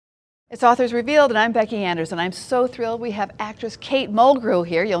It's Authors Revealed, and I'm Becky Anderson. I'm so thrilled we have actress Kate Mulgrew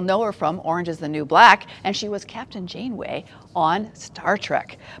here. You'll know her from Orange is the New Black, and she was Captain Janeway on Star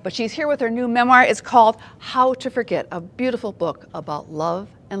Trek. But she's here with her new memoir. It's called How to Forget, a beautiful book about love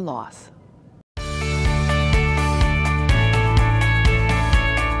and loss.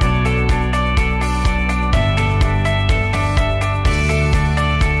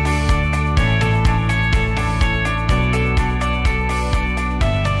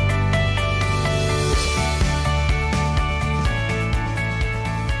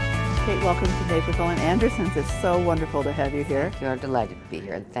 Kate, welcome to Naperville and Anderson's. It's so wonderful to have you here. Thank you. I'm delighted to be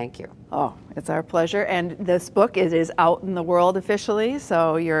here, and thank you. Oh, it's our pleasure. And this book is out in the world officially,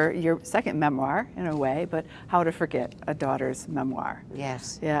 so your second memoir in a way, but How to Forget, a daughter's memoir.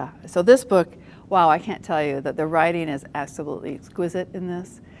 Yes. Yeah. So this book, wow, I can't tell you that the writing is absolutely exquisite in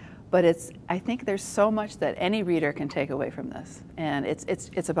this, but I think there's so much that any reader can take away from this. And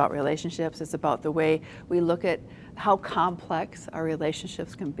it's about relationships. It's about the way we look at how complex our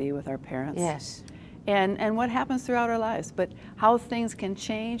relationships can be with our parents. Yes. And what happens throughout our lives, but how things can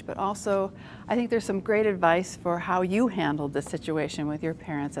change, but also I think there's some great advice for how you handled the situation with your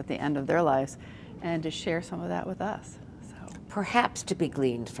parents at the end of their lives, and to share some of that with us. So Perhaps to be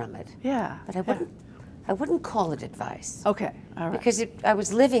gleaned from it. yeah. But I wouldn't call it advice. Okay, all right. Because I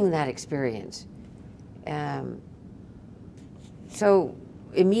was living that experience so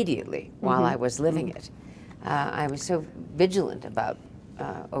immediately while I was living it. I was so vigilant about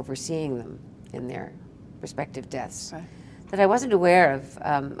overseeing them in their respective deaths that I wasn't aware of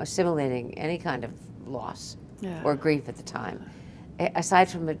assimilating any kind of loss or grief at the time, aside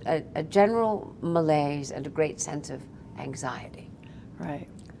from a general malaise and a great sense of anxiety,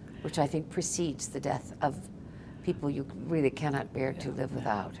 which I think precedes the death of people you really cannot bear to live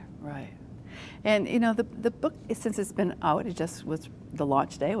without. Right. And you know, the book, since it's been out, the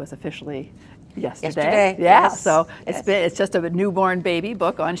launch day was officially yesterday. Yeah, yes. So it's just a newborn baby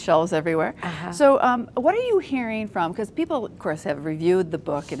book on shelves everywhere. So what are you hearing from, because people of course have reviewed the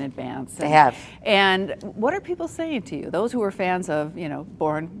book in advance. They have. And what are people saying to you? Those who are fans of, you know,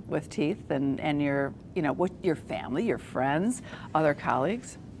 Born with Teeth and your, you know, your family, your friends, other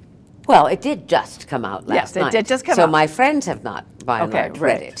colleagues? Well, it did just come out last night. Yes, it did just come out. So my friends have not, by and large,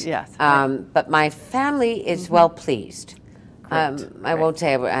 read it. Yes. But my family is well pleased. I won't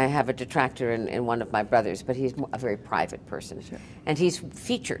say I have a detractor in one of my brothers, but he's a very private person. Sure. And he's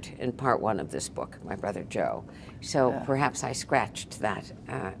featured in part one of this book, my brother Joe. So perhaps I scratched that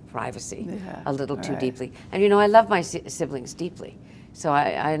privacy a little too deeply. And you know, I love my siblings deeply. So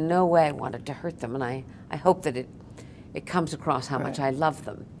I in no way wanted to hurt them, and I hope that it comes across how much I love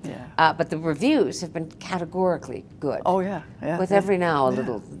them. Yeah. But the reviews have been categorically good. Oh yeah, yeah. With every now a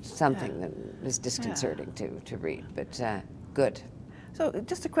little something that is disconcerting to read, but good. So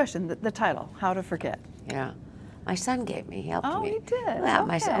just a question, the title, How to Forget. Yeah. My son gave me, he helped me. Oh, he did? Well,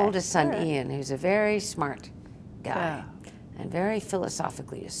 my Okay. oldest son, Ian, who's a very smart guy and very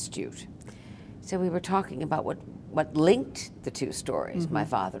philosophically astute. So we were talking about what linked the two stories, my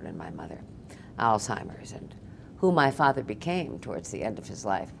father and my mother, Alzheimer's, and who my father became towards the end of his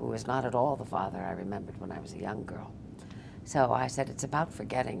life, who was not at all the father I remembered when I was a young girl. So I said, it's about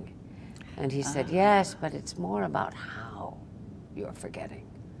forgetting. And he said, yes, but it's more about how you're forgetting.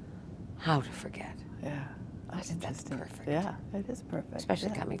 How to forget. Yeah. I said, that's perfect. Yeah, it is perfect.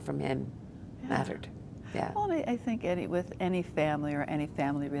 Especially coming from him, mattered. Yeah. Well, I think with any family or any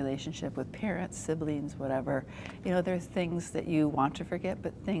family relationship with parents, siblings, whatever, you know, there's things that you want to forget,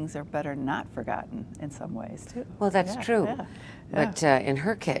 but things are better not forgotten in some ways too. Well, that's true. Yeah. But in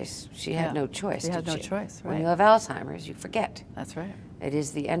her case, she had no choice. She had no choice, right. When you have Alzheimer's, you forget. That's right. It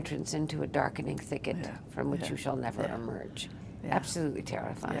is the entrance into a darkening thicket from which you shall never emerge. Yeah. Absolutely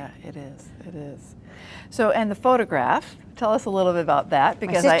terrifying. Yeah, it is. It is. So, and the photograph, tell us a little bit about that.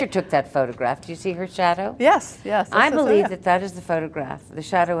 Because my sister took that photograph. Do you see her shadow? Yes, yes. I believe that is the photograph, the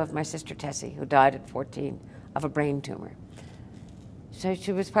shadow of my sister Tessie, who died at 14 of a brain tumor. So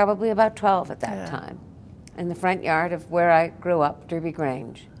she was probably about 12 at that time, in the front yard of where I grew up, Derby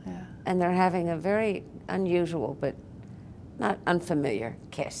Grange. Yeah. And they're having a very unusual but not unfamiliar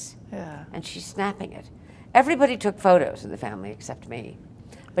kiss. Yeah. And she's snapping it. Everybody took photos in the family except me.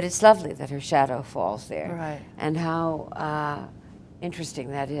 But it's lovely that her shadow falls there. Right. And how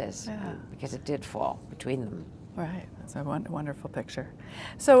interesting that is, because it did fall between them. Right, that's a wonderful picture.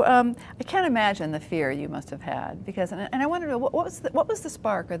 So I can't imagine the fear you must have had, because, and I wonder, what was the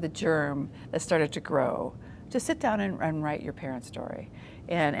spark or the germ that started to grow to sit down and write your parents' story,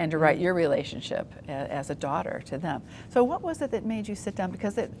 and to write your relationship as a daughter to them. So what was it that made you sit down?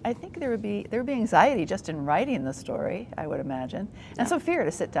 Because I think there would be anxiety just in writing the story, I would imagine, and some fear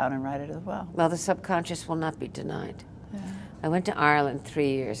to sit down and write it as well. Well, the subconscious will not be denied. Yeah. I went to Ireland 3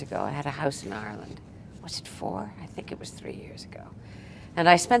 years ago. I had a house in Ireland. Was it 4? I think it was 3 years ago. And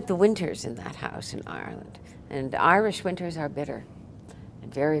I spent the winters in that house in Ireland. And Irish winters are bitter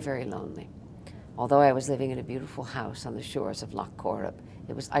and very, very lonely. Although I was living in a beautiful house on the shores of Loch Corrib,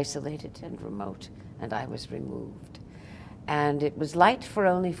 it was isolated and remote, and I was removed. And it was light for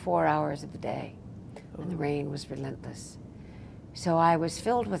only 4 hours of the day, and the rain was relentless. So I was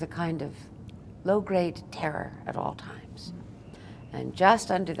filled with a kind of low-grade terror at all times. And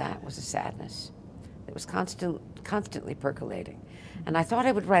just under that was a sadness that was constantly percolating. And I thought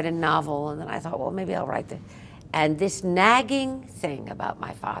I would write a novel, and then I thought, well, maybe I'll write this. And this nagging thing about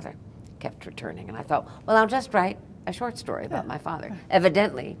my father kept returning. And I thought, well, I'll just write a short story about my father.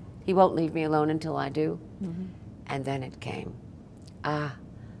 Evidently, he won't leave me alone until I do. And then it came. I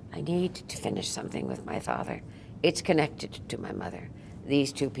need to finish something with my father. It's connected to my mother.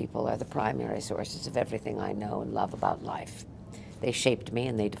 These two people are the primary sources of everything I know and love about life. They shaped me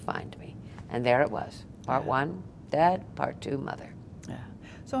and they defined me. And there it was. Part 1, Dad. Part 2, Mother. Yeah.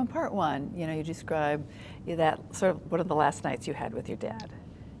 So in part 1, you know, you describe that sort of one of the last nights you had with your dad.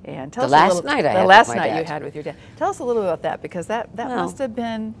 And tell us the a little, last night I the had last with my night dad. you had with your dad. Tell us a little bit about that, because that must have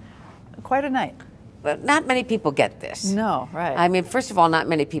been quite a night. But not many people get this. No, right. I mean, first of all, not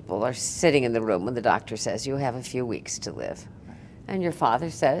many people are sitting in the room when the doctor says you have a few weeks to live. And your father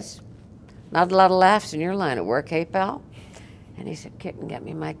says, not a lot of laughs in your line of work, hey, pal? And he said, Kitten, get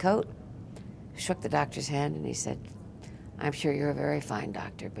me my coat. Shook the doctor's hand and he said, I'm sure you're a very fine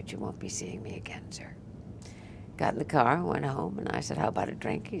doctor, but you won't be seeing me again, sir. Got in the car, went home, and I said, how about a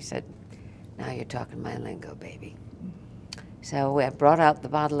drink? He said, now you're talking my lingo, baby. So I brought out the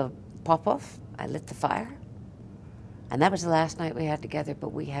bottle of Popov. I lit the fire. And that was the last night we had together, but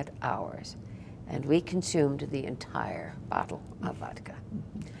we had hours. And we consumed the entire bottle of vodka.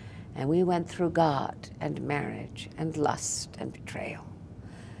 And we went through God and marriage and lust and betrayal.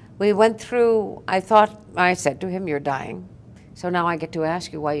 We went through, I said to him, you're dying. So now I get to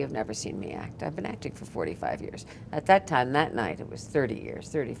ask you why you've never seen me act. I've been acting for 45 years. At that time, that night, it was 30 years,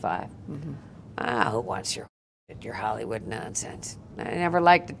 35. Who wants your Hollywood nonsense? I never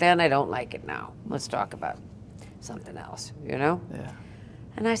liked it then, I don't like it now. Let's talk about something else, you know? Yeah.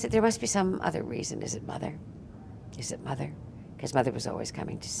 And I said, there must be some other reason. Is it Mother? Is it Mother? Because Mother was always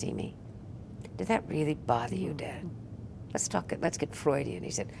coming to see me. Did that really bother you, Dad? Let's get Freudian.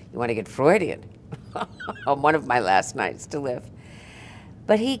 He said, you want to get Freudian? On one of my last nights to live.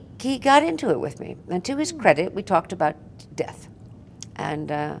 But he got into it with me. And to his credit, we talked about death.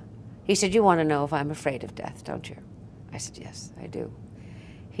 And he said, you want to know if I'm afraid of death, don't you? I said, yes, I do.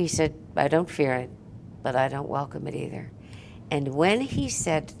 He said, I don't fear it, but I don't welcome it either. And when he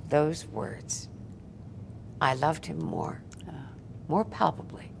said those words, I loved him more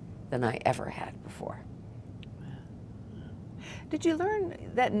palpably than I ever had before. Did you learn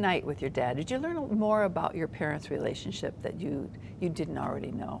that night with your dad, did you learn more about your parents' relationship that you didn't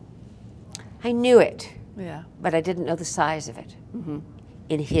already know? I knew it, yeah, but I didn't know the size of it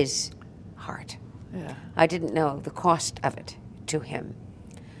in his heart. Yeah. I didn't know the cost of it to him.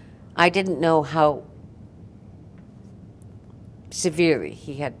 I didn't know how severely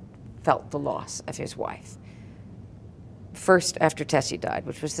he had felt the loss of his wife. First after Tessie died,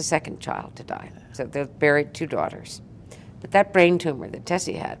 which was the second child to die. So they buried 2 daughters. But that brain tumor that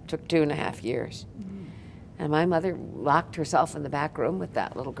Tessie had took 2.5 years. And my mother locked herself in the back room with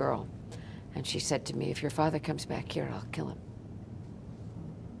that little girl. And she said to me, if your father comes back here, I'll kill him.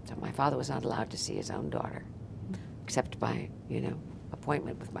 So my father was not allowed to see his own daughter, except by,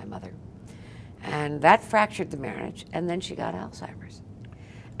 appointment with my mother. And that fractured the marriage, and then she got Alzheimer's.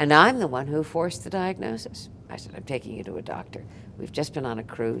 And I'm the one who forced the diagnosis. I said, I'm taking you to a doctor. We've just been on a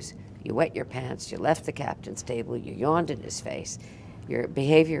cruise. You wet your pants, you left the captain's table, you yawned in his face. Your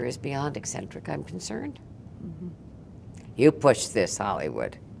behavior is beyond eccentric. I'm concerned. You pushed this,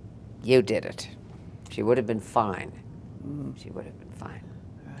 Hollywood. You did it. She would have been fine. She would have been fine.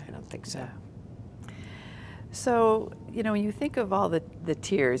 Right. I don't think so. Yeah. So, when you think of all the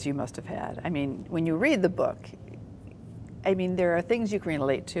tears you must have had, I mean, when you read the book, I mean, there are things you can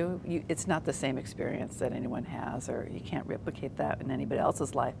relate to. It's not the same experience that anyone has, or you can't replicate that in anybody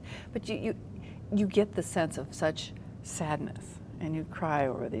else's life. But you get the sense of such sadness, and you cry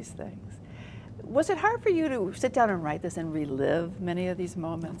over these things. Was it hard for you to sit down and write this and relive many of these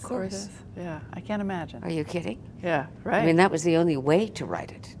moments? Of course. Yeah, I can't imagine. Are you kidding? Yeah, right. I mean, that was the only way to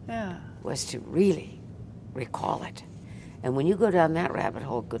write it. Yeah. Was to really recall it. And when you go down that rabbit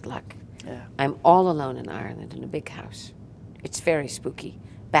hole, good luck. Yeah. I'm all alone in Ireland in a big house. It's very spooky.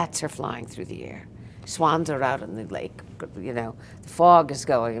 Bats are flying through the air. Swans are out in the lake. You know, the fog is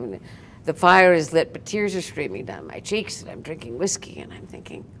going. I mean, the fire is lit, but tears are streaming down my cheeks, and I'm drinking whiskey, and I'm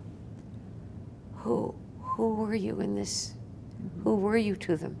thinking, who were you in this? Who were you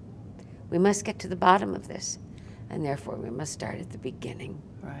to them? We must get to the bottom of this, and therefore we must start at the beginning.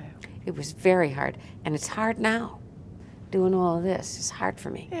 Right. It was very hard, and it's hard now. Doing all of this is hard for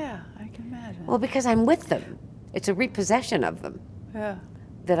me. Yeah, I can imagine. Well, because I'm with them. It's a repossession of them Yeah.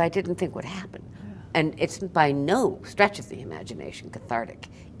 that I didn't think would happen. And it's by no stretch of the imagination cathartic.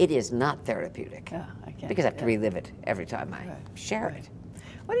 It is not therapeutic. Yeah, I can't. Because I have to relive it every time I Right, share right. it.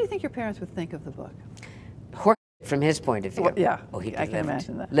 What do you think your parents would think of the book? From his point of view. Well, yeah, Oh, he'd be I can livid.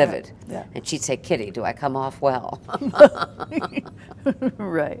 imagine that. Livid. Yeah. And she'd say, Kitty, do I come off well?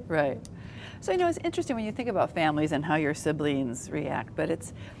 Right, right. So, you know, it's interesting when you think about families and how your siblings react, but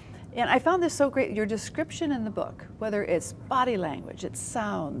and I found this so great, your description in the book, whether it's body language, it's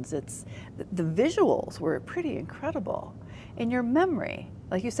sounds, it's, the visuals were pretty incredible. And your memory,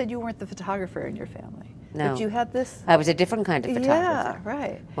 like you said, you weren't the photographer in your family. No. But you had this. I was a different kind of photographer. Yeah,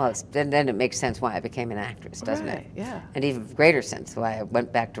 right. Well, then it makes sense why I became an actress, doesn't Right, it? yeah. And even greater sense why I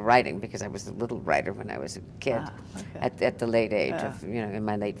went back to writing, because I was a little writer when I was a kid, okay. at the late age of, you know, in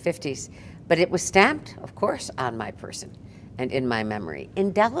my late 50s. But it was stamped, of course, on my person and in my memory,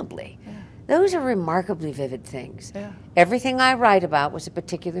 indelibly. Yeah. Those are remarkably vivid things. Yeah. Everything I write about was a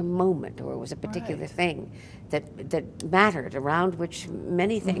particular moment, or was a particular Right. thing that mattered, around which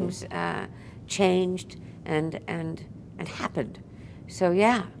many things changed and happened. So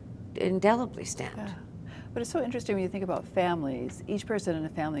yeah, indelibly stamped. Yeah. But it's so interesting when you think about families. Each person in a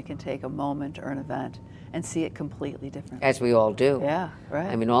family can take a moment or an event and see it completely different. As we all do. Yeah, right.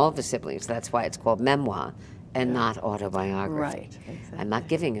 I mean, all of the siblings, that's why it's called memoir and not autobiography. Right, exactly. I'm not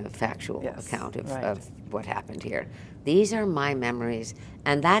giving a factual Yes, account right. of what happened here. These are my memories,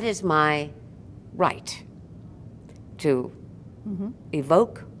 and that is my right to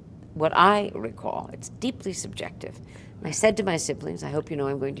evoke what I recall. It's deeply subjective. And I said to my siblings, I hope you know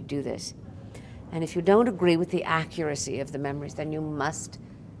I'm going to do this. And if you don't agree with the accuracy of the memories, then you must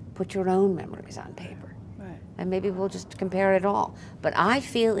put your own memories on paper. Right. And maybe we'll just compare it all. But I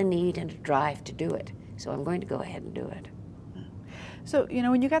feel a need and a drive to do it. So I'm going to go ahead and do it. So, you know,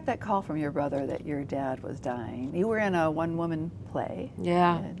 when you got that call from your brother that your dad was dying, you were in a one-woman play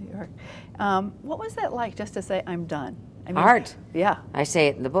Yeah. in New York. What was that like, just to say, I'm done? I mean, Hard. Yeah. I say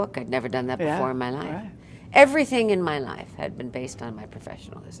it in the book. I'd never done that Yeah, before in my life. right. Everything in my life had been based on my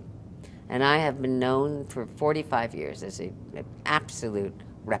professionalism. And I have been known for 45 years as an absolute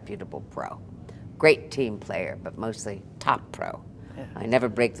reputable pro. Great team player, but mostly top pro. Yeah. I never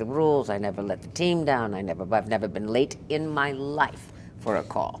break the rules. I never let the team down. I've never been late in my life for a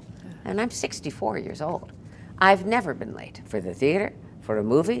call. And I'm 64 years old. I've never been late for the theater, for a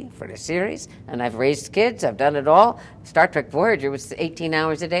movie, for a series, and I've raised kids. I've done it all. Star Trek Voyager was 18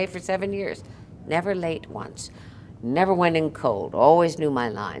 hours a day for 7 years. Never late once. Never went in cold. Always knew my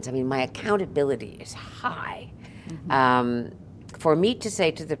lines. I mean, my accountability is high. For me to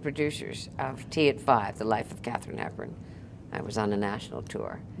say to the producers of Tea at 5, The Life of Katharine Hepburn, I was on a national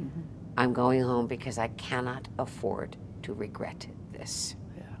tour, I'm going home because I cannot afford to regret this.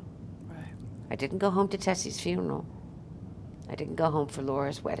 Yeah. Right. I didn't go home to Tessie's funeral. I didn't go home for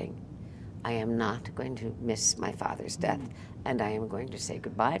Laura's wedding. I am not going to miss my father's death, and I am going to say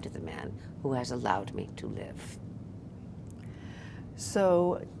goodbye to the man who has allowed me to live.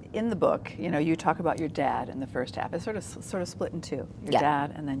 So, in the book, you know, you talk about your dad in the first half. It's sort of split in two. Your Yeah.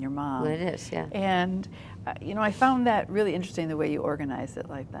 dad and then your mom. Well, it is, yeah. And, you know, I found that really interesting, the way you organized it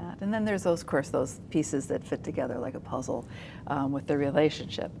like that. And then there's those, of course, those pieces that fit together like a puzzle with the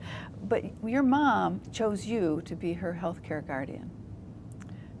relationship. But your mom chose you to be her healthcare guardian.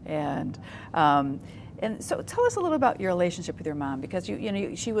 And so tell us a little about your relationship with your mom, because you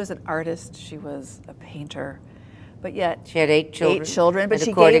know, she was an artist, she was a painter, but yet She had 8 children. 8 children, but and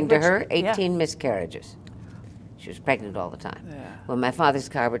she according gave, to her, yeah. 18 miscarriages. She was pregnant all the time. Yeah. When my father's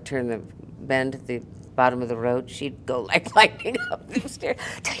car would turn the bend at the bottom of the road, she'd go like lightning up the stairs.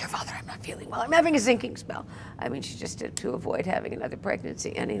 Tell your father I'm not feeling well. I'm having a sinking spell. I mean, she just did to avoid having another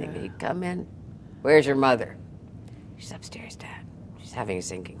pregnancy. Anything. He'd come in. Where's your mother? She's upstairs, Dad. She's having a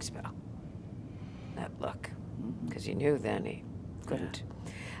sinking spell. That look, because he knew then he couldn't.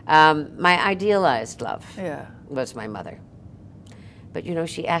 My idealized love was my mother. But you know,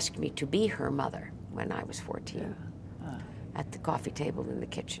 she asked me to be her mother when I was 14. At the coffee table in the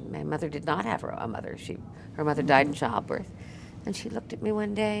kitchen. My mother did not have a mother. Her mother died in childbirth. And she looked at me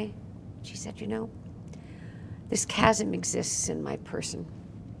one day. She said, you know, This chasm exists in my person,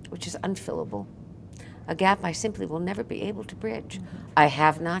 which is unfillable, a gap I simply will never be able to bridge. I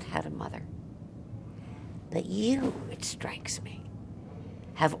have not had a mother. But you, it strikes me,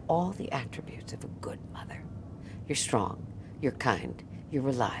 have all the attributes of a good mother. You're strong, you're kind, you're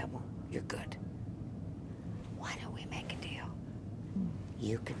reliable, you're good. Why don't we make a deal?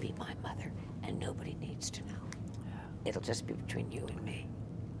 You can be my mother, and nobody needs to know. Yeah. It'll just be between you and me.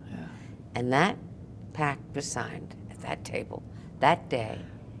 Yeah. And that pact was signed at that table that day,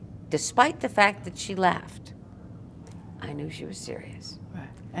 despite the fact that she laughed. I knew she was serious. Right.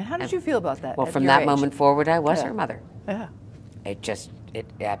 And how did you feel about that? Well, at from your that age? moment forward, I was Yeah. her mother. Yeah. It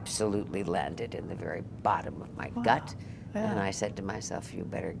absolutely landed in the very bottom of my Wow. gut. Yeah. And I said to myself, you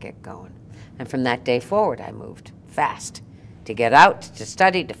better get going. And from that day forward, I moved fast to get out, to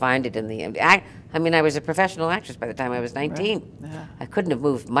study, to find it in the... I mean, I was a professional actress by the time I was 19. Right. Yeah. I couldn't have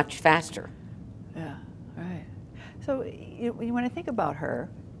moved much faster. Yeah, right. So when I think about her,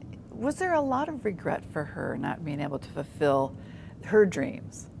 was there a lot of regret for her not being able to fulfill her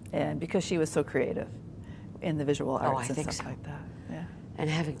dreams, and because she was so creative in the visual arts and stuff like that? Yeah. And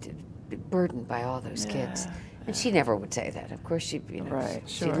having to be burdened by all those kids. Yeah. And she never would say that. Of course, she, Right,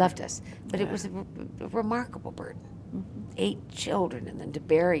 she sure. loved us. But it Yeah. was a remarkable burden. 8 children, and then to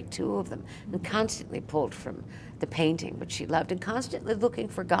bury 2 of them, and constantly pulled from the painting, which she loved, and constantly looking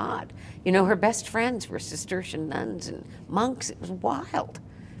for God. You know, her best friends were Cistercian nuns and monks. It was wild,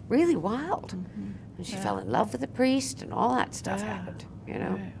 really wild. And she fell in love with a priest, and all that stuff happened. You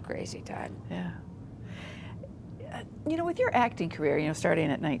know, Right. crazy time. Yeah. With your acting career, starting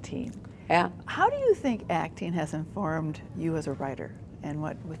at 19, Yeah. how do you think acting has informed you as a writer, and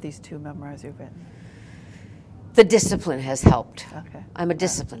what with these 2 memoirs you've written? The discipline has helped. Okay. I'm a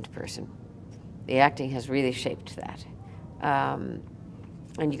disciplined person. The acting has really shaped that.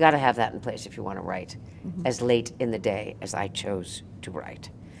 And you got to have that in place if you want to write as late in the day as I chose to write.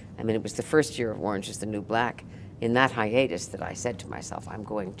 I mean, it was the first year of Orange is the New Black, in that hiatus, that I said to myself, I'm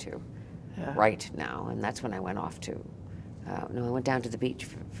going to write now. And that's when I went off to, I went down to the beach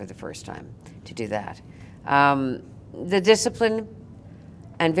for the first time to do that. The discipline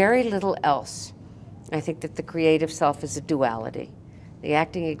and very little else. I think that the creative self is a duality. The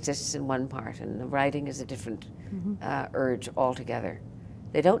acting exists in one part, and the writing is a different urge altogether.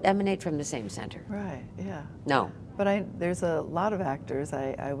 They don't emanate from the same center. Right, yeah. No. But there's a lot of actors,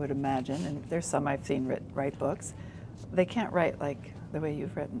 I would imagine, and there's some I've seen write books. They can't write like the way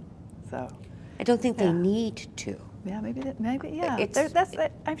you've written, so. I don't think they need to. Yeah, maybe, yeah. It's-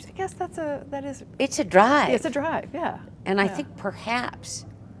 I guess that is. It's a drive. It's a drive, yeah. And I Yeah. think perhaps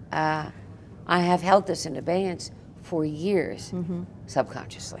I have held this in abeyance for years,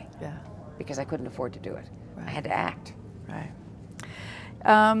 subconsciously, because I couldn't afford to do it. Right. I had to act. Right.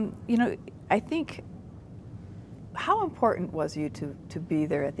 I think, how important was you to be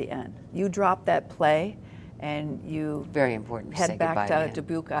there at the end? You dropped that play, and you Very important to say head back goodbye to him.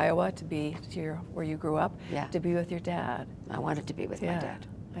 Dubuque, Iowa, to be where you grew up, Yeah. to be with your dad. I wanted to be with my Yeah, dad.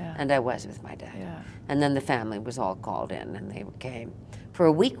 yeah. And I was with my dad. Yeah. And then the family was all called in, and they came. For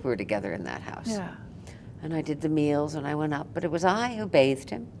a week we were together in that house. Yeah. And I did the meals, and I went up, but it was I who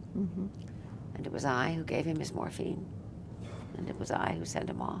bathed him. And it was I who gave him his morphine. And it was I who sent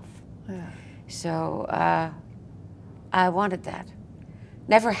him off. Yeah. So I wanted that.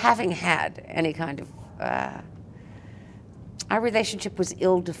 Never having had any kind of... our relationship was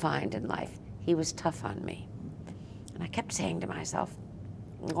ill-defined in life. He was tough on me. And I kept saying to myself,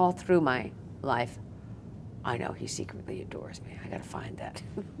 all through my life, I know he secretly adores me. I got to find that.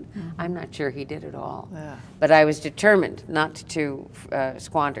 I'm not sure he did at all. Yeah. But I was determined not to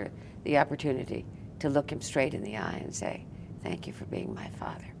squander the opportunity to look him straight in the eye and say, thank you for being my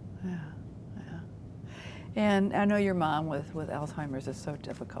father. Yeah, yeah. And I know your mom with Alzheimer's is so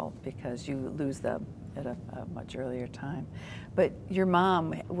difficult because you lose them at a much earlier time. But your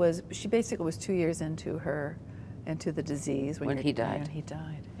mom she basically was 2 years into the disease when he died. When he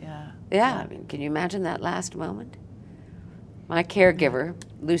died, yeah. Yeah, I mean, can you imagine that last moment? My caregiver,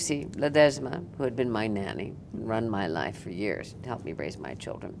 Lucy Ledesma, who had been my nanny and run my life for years and helped me raise my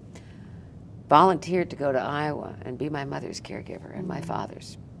children, volunteered to go to Iowa and be my mother's caregiver and my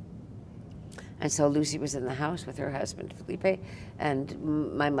father's. And so Lucy was in the house with her husband, Felipe,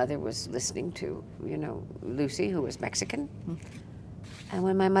 and my mother was listening to, Lucy, who was Mexican. And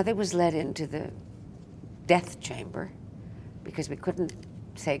when my mother was led into the death chamber, because we couldn't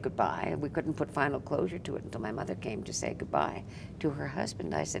say goodbye, we couldn't put final closure to it until my mother came to say goodbye to her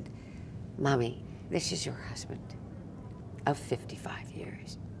husband, I said, Mommy, this is your husband of 55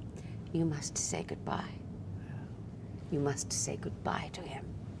 years. You must say goodbye. You must say goodbye to him.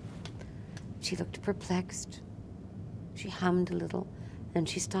 She looked perplexed, She hummed a little, and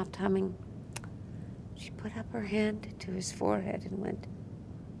she stopped humming. She put up her hand to his forehead and went,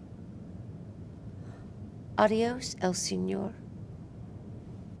 "Adios, el señor."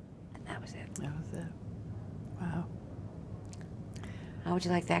 And that was it. That was it. Wow. How would you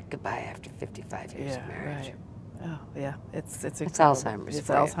like that goodbye after 55 years of marriage? Right. Oh, yeah. It's Alzheimer's. It's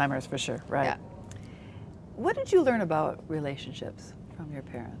for you. Alzheimer's for sure. Right. Yeah. What did you learn about relationships from your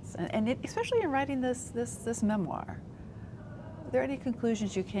parents, and especially in writing this memoir? Are there any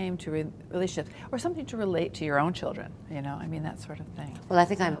conclusions you came to relationships, or something to relate to your own children? You know, I mean, that sort of thing. Well, I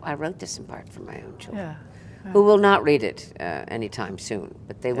think I wrote this in part for my own children, Yeah. who will not read it anytime soon,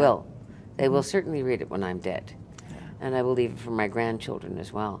 but they will. They will certainly read it when I'm dead. Yeah. And I will leave it for my grandchildren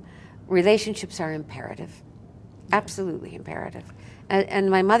as well. Relationships are imperative, absolutely imperative.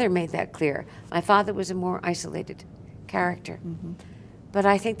 And my mother made that clear. My father was a more isolated character. But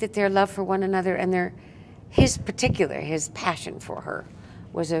I think that their love for one another and his passion for her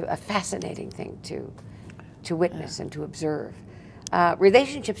was a fascinating thing to witness and to observe.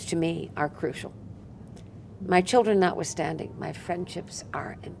 Relationships to me are crucial. My children notwithstanding, my friendships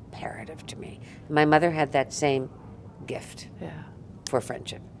are imperative to me. My mother had that same gift for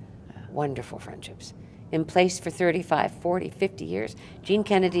friendship. Wonderful friendships. In place for 35, 40, 50 years. Jean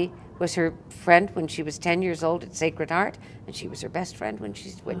Kennedy was her friend when she was 10 years old at Sacred Heart, and she was her best friend when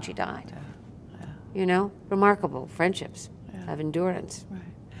she died. You know, remarkable friendships of endurance. Right.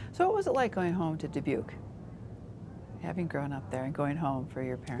 So what was it like going home to Dubuque? Having grown up there and going home for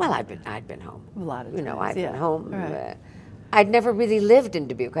your parents? Well, I'd been home. A lot of times. You know, I'd been home. Right. I'd never really lived in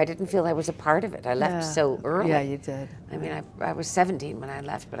Dubuque. I didn't feel I was a part of it. I left so early. Yeah, you did. I mean, I was 17 when I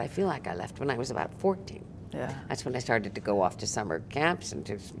left, but I feel like I left when I was about 14. Yeah. That's when I started to go off to summer camps and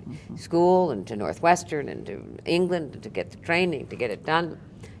to school and to Northwestern and to England and to get the training, to get it done.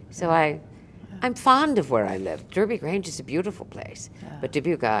 So I'm fond of where I live. Derby Grange is a beautiful place, but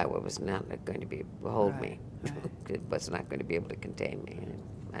Dubuque, Iowa was not going to hold me. Right. It was not going to be able to contain me.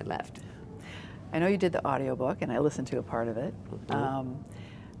 I left. I know you did the audiobook, and I listened to a part of it.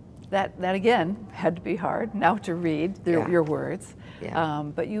 That again had to be hard now to read your words. Yeah.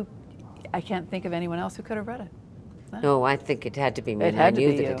 But I can't think of anyone else who could have read it. No, I think it had to be me. It had I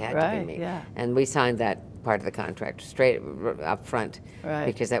knew to be that you, it had right, to be me. yeah. And we signed that part of the contract straight up front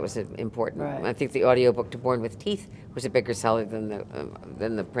because that was important. Right. I think the audiobook to Born with Teeth was a bigger seller than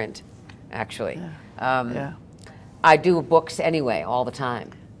the print, actually. I do books anyway all the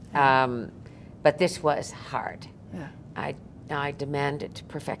time, but this was hard. Yeah. I demanded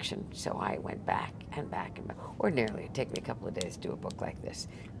perfection, so I went back and back and back. Ordinarily, it'd take me a couple of days to do a book like this,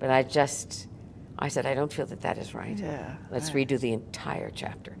 but I said, I don't feel that is right. Yeah, Let's redo the entire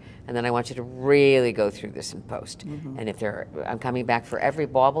chapter. And then I want you to really go through this in post. And I'm coming back for every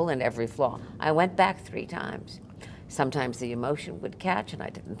bauble and every flaw. I went back 3 times. Sometimes the emotion would catch and I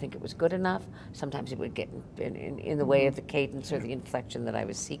didn't think it was good enough. Sometimes it would get in the way of the cadence or the inflection that I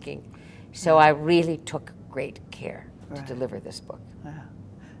was seeking. So I really took great care to deliver this book.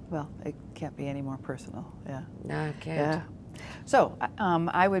 Well, it can't be any more personal. Yeah. No, it can't. Yeah. So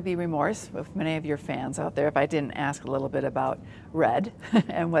I would be remorse with many of your fans out there if I didn't ask a little bit about Red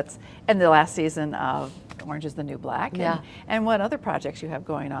and the last season of Orange is the New Black, and what other projects you have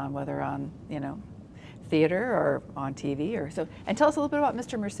going on, whether on theater or on TV or so. And tell us a little bit about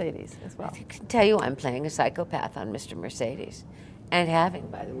Mr. Mercedes as well. I can tell you I'm playing a psychopath on Mr. Mercedes. And having,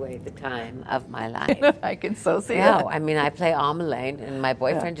 by the way, the time of my life. I can so see that. that. I mean, I play Ameline, and my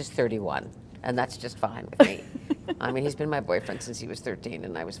boyfriend is 31, and that's just fine with me. I mean, he's been my boyfriend since he was 13,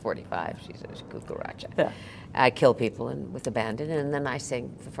 and I was 45. She's a cucaracha. Yeah. I kill people with abandon, and then I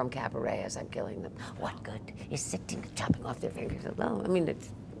sing from cabaret as I'm killing them. What good is sitting, chopping off their fingers alone? I mean,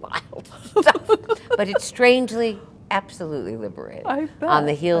 it's wild stuff, but it's strangely, absolutely liberating. I bet. On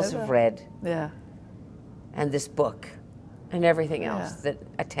the heels of Red. Yeah. And this book. And everything else that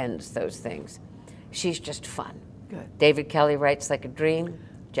attends those things. She's just fun. Good. David Kelly writes like a dream.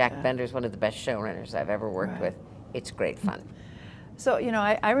 Jack Bender's one of the best showrunners I've ever worked with. It's great fun. So,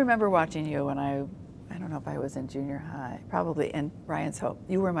 I remember watching you when I don't know if I was in junior high, probably in Ryan's Hope.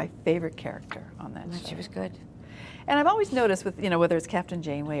 You were my favorite character on that show. She was good. And I've always noticed with, whether it's Captain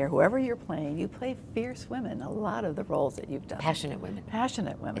Janeway or whoever you're playing, you play fierce women, a lot of the roles that you've done. Passionate women.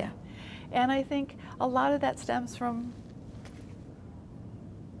 Passionate women. Yeah. And I think a lot of that stems from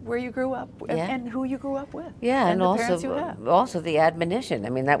where you grew up and who you grew up with. Yeah, and also the admonition.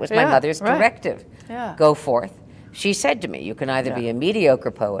 I mean, that was my mother's directive. Yeah. Go forth. She said to me, you can either be a mediocre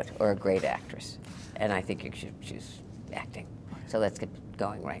poet or a great actress. And I think you should choose acting. So let's get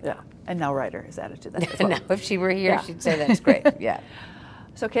going right now. And now writer is added to that as well. Now, if she were here, she'd say that's great. Yeah.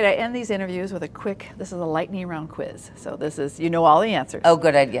 So Kate, I end these interviews with a quick, this is a lightning round quiz. So this is, you know all the answers. Oh,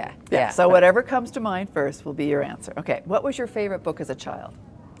 good idea. Yeah. So whatever comes to mind first will be your answer. Okay, what was your favorite book as a child?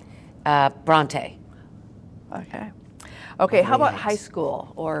 Bronte. Okay. Okay, how about high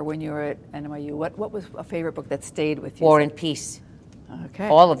school or when you were at NYU? What was a favorite book that stayed with you? War and Peace. Okay.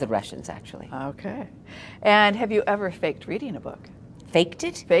 All of the Russians, actually. Okay. And have you ever faked reading a book? Faked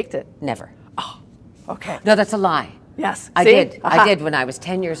it? Faked it? Never. Oh, okay. No, that's a lie. Yes. I See? did. Aha. I did when I was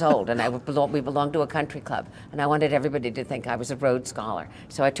 10 years old, and we belonged to a country club, and I wanted everybody to think I was a Rhodes Scholar.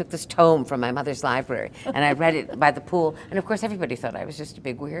 So I took this tome from my mother's library, and I read it by the pool, and of course everybody thought I was just a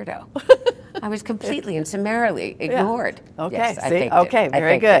big weirdo. I was completely and summarily ignored. Yeah. Okay. Yes, I See? faked Okay. it.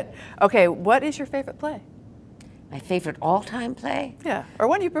 Very good. Okay. What is your favorite play? My favorite all-time play? Yeah. Or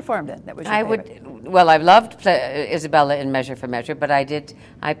one you performed in that was your favorite. Well, I loved Isabella in Measure for Measure, but I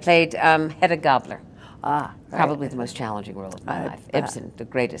played Hedda Gabler. Ah, right. Probably the most challenging role of my life. bet. Ibsen, the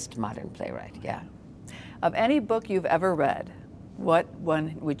greatest modern playwright, yeah. Of any book you've ever read, what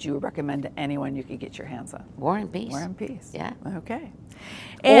one would you recommend to anyone you could get your hands on? War and Peace. War and Peace. Yeah. Okay.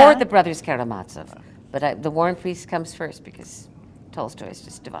 Or the Brothers Karamazov. But the War and Peace comes first because Tolstoy is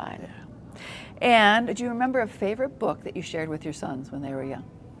just divine. Yeah. And do you remember a favorite book that you shared with your sons when they were young?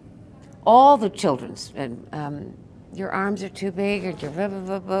 All the children's, Your Arms Are Too Big, or Your blah, blah,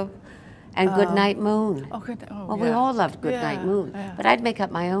 blah, blah, and Good Night Moon. Oh, good. Oh, Well, yeah. we all loved Good Yeah, Night Moon, yeah. but I'd make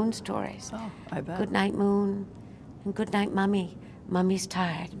up my own stories. Oh, I bet. Good night, Moon, and good night, Mummy. Mummy's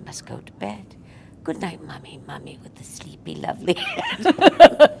tired and must go to bed. Good night, Mummy, Mummy with the sleepy, lovely head.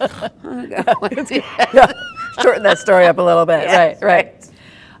 Yeah. Shorten that story up a little bit. Yes, right.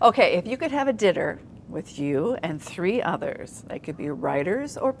 Okay, if you could have a dinner with you and 3 others, they could be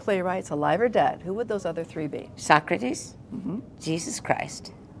writers or playwrights, alive or dead, who would those other 3 be? Socrates, Jesus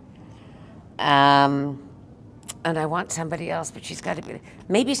Christ, and I want somebody else, but she's got to be,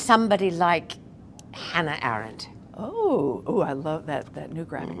 maybe somebody like Hannah Arendt. Oh, I love that new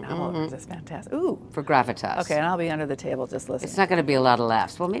graphic novel. It's just fantastic. Ooh. For gravitas. Okay, and I'll be under the table just listening. It's not going to be a lot of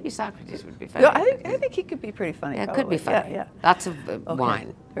laughs. Well, maybe Socrates would be funny. No, I think he could be pretty funny. Yeah, it probably. could be funny. Yeah. Lots of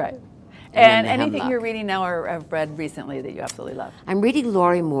wine. Right. And And then the anything hemlock. you're reading now or have read recently that you absolutely love? I'm reading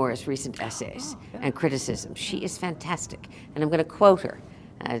Laurie Moore's recent essays and criticism. She is fantastic, and I'm going to quote her,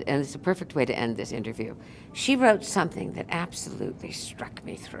 and it's a perfect way to end this interview. She wrote something that absolutely struck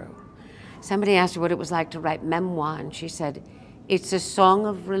me through. Somebody asked her what it was like to write memoir, and she said, "It's a song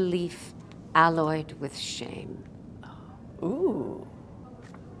of relief alloyed with shame." Ooh,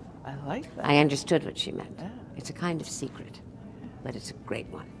 I like that. I understood what she meant. Yeah. It's a kind of secret, but it's a great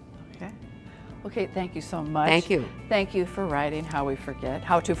one. Okay. Okay, thank you so much. Thank you. Thank you for writing How to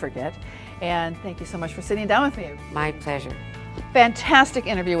Forget. And thank you so much for sitting down with me. My pleasure. Fantastic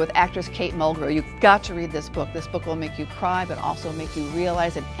interview with actress Kate Mulgrew. You've got to read this book. This book will make you cry, but also make you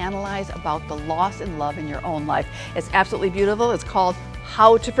realize and analyze about the loss and love in your own life. It's absolutely beautiful. It's called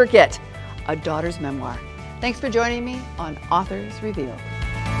How to Forget, a Daughter's Memoir. Thanks for joining me on Authors Revealed.